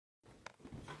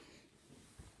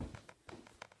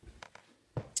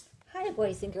Hi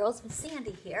boys and girls, Miss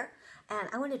Sandy here, and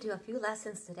I want to do a few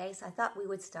lessons today, so I thought we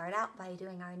would start out by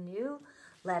doing our new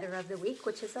letter of the week,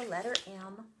 which is a letter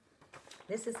M.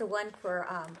 This is the one for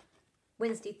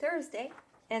Wednesday, Thursday,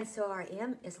 and so our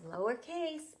M is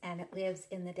lowercase, and it lives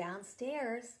in the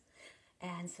downstairs,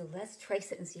 and so let's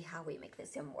trace it and see how we make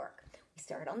this M work. We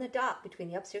start on the dot between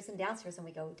the upstairs and downstairs, and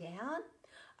we go down,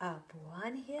 up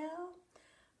one hill,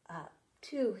 up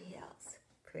two hills.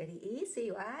 Pretty easy,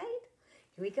 right?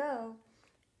 Here we go.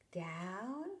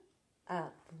 Down,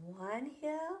 up one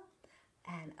hill,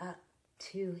 and up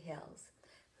two hills.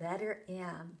 Letter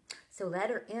M. So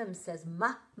letter M says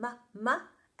ma, ma, ma,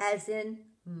 as in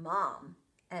mom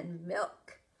and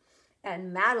milk.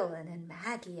 And Madeline and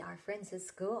Maggie, our friends at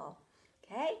school.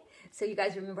 Okay? So you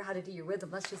guys remember how to do your rhythm.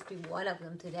 Let's just do one of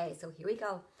them today. So here we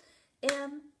go.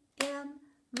 M, M,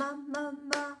 ma, ma,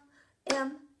 ma.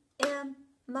 M, M,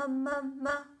 ma, ma,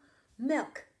 ma.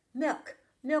 Milk, milk.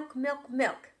 Milk, milk,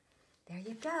 milk. There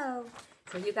you go.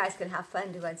 So you guys can have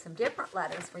fun doing some different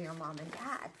letters for your mom and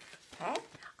dad. Okay?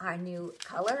 Our new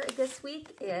color this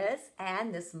week is,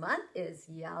 and this month is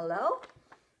yellow,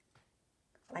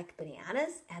 like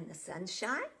bananas and the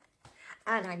sunshine.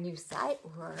 And our new sight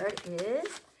word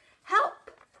is help.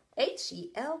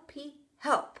 H-E-L-P,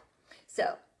 help.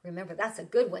 So remember, that's a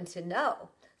good one to know.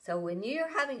 So when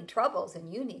you're having troubles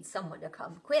and you need someone to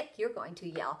come quick, you're going to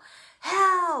yell,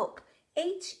 help.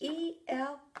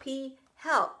 H-E-L-P,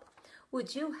 help.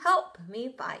 Would you help me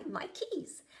find my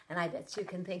keys? And I bet you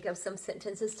can think of some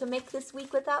sentences to make this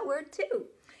week with that word too.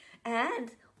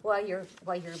 And while you're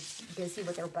busy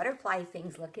with your butterfly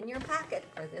things, look in your packet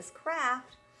for this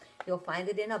craft. You'll find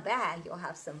it in a bag. You'll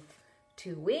have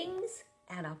two wings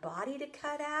and a body to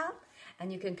cut out,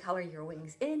 and you can color your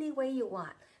wings any way you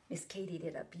want. Miss Katie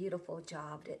did a beautiful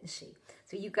job, didn't she?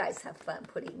 So you guys have fun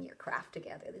putting your craft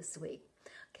together this week.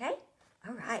 Okay?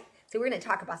 All right, so we're going to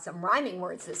talk about some rhyming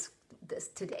words this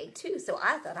today too. So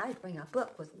I thought I'd bring a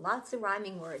book with lots of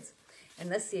rhyming words, and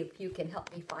let's see if you can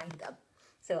help me find them.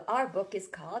 So our book is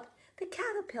called The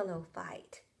Caterpillow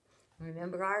Fight.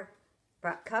 Remember our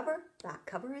back cover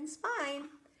and spine,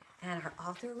 and our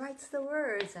author writes the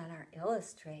words, and our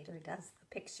illustrator does the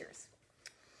pictures.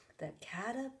 The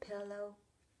Caterpillow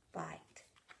Fight.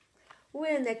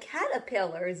 When the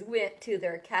caterpillars went to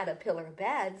their caterpillar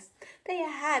beds, they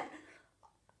had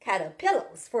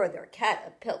caterpillows for their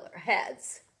caterpillar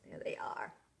heads. There they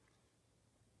are.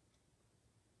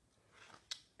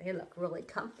 They look really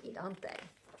comfy, don't they?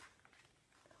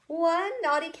 One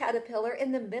naughty caterpillar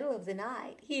in the middle of the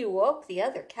night, he woke the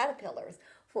other caterpillars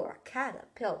for a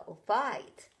caterpillow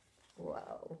fight.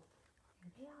 Whoa.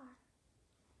 Here they are.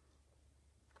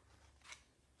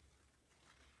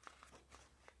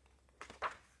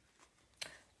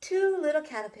 Two little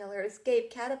caterpillars gave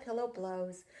caterpillar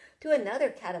blows to another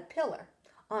caterpillar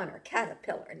on her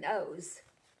caterpillar nose.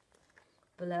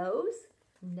 Blows,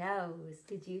 nose.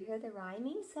 Did you hear the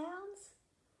rhyming sounds?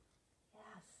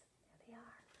 Yes, there they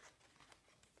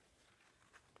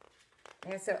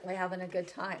are. They're certainly having a good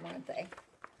time, aren't they?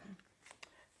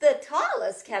 The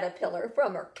tallest caterpillar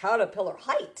from her caterpillar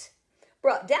height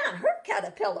brought down her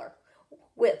caterpillar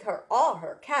with all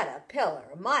her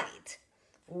caterpillar might.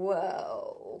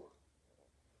 Whoa.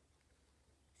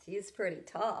 She's pretty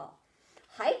tall.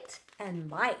 Height and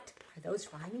might. Are those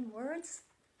rhyming words?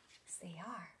 Yes, they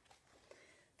are.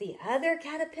 The other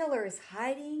caterpillars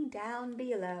hiding down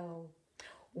below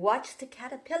watched the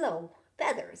caterpillar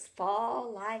feathers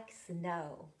fall like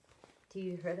snow. Do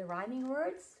you hear the rhyming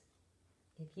words?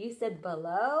 If you said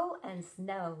below and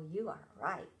snow, you are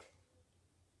right.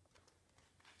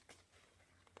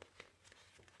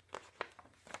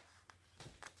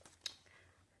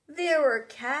 There were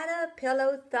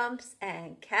caterpillar thumps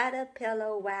and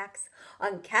caterpillar whacks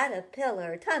on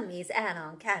caterpillar tummies and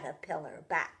on caterpillar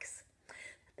backs.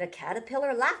 The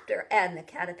caterpillar laughter and the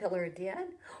caterpillar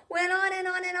din went on and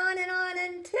on and on and on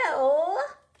until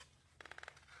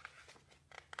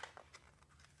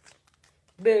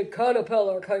Big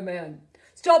Caterpillar came in.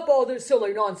 Stop all this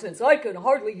silly nonsense. I can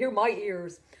hardly hear my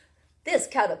ears. This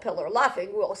caterpillar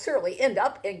laughing will surely end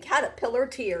up in caterpillar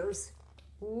tears.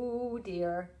 Ooh,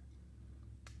 dear.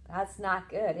 That's not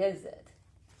good, is it?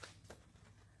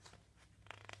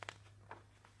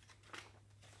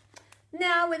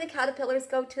 Now, when the caterpillars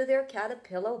go to their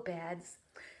caterpillar beds,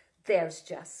 there's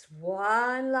just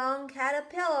one long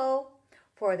caterpillar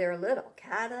for their little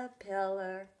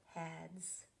caterpillar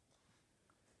heads.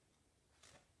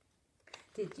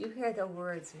 Did you hear the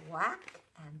words whack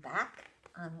and back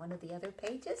on one of the other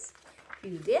pages?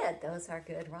 You did. Those are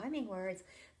good rhyming words.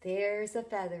 There's the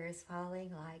feathers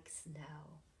falling like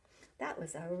snow. That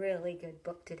was a really good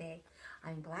book today.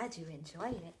 I'm glad you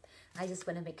enjoyed it. I just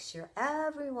want to make sure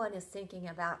everyone is thinking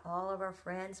about all of our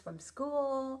friends from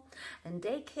school and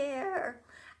daycare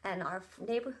and our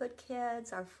neighborhood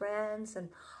kids, our friends and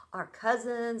our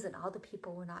cousins and all the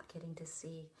people we're not getting to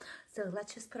see. So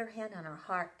let's just put our hand on our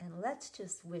heart and let's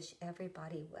just wish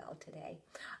everybody well today.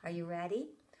 Are you ready?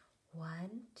 1,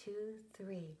 2,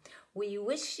 3. We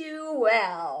wish you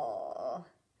well.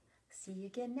 See you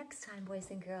again next time, boys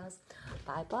and girls.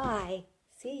 Bye-bye.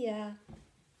 See ya.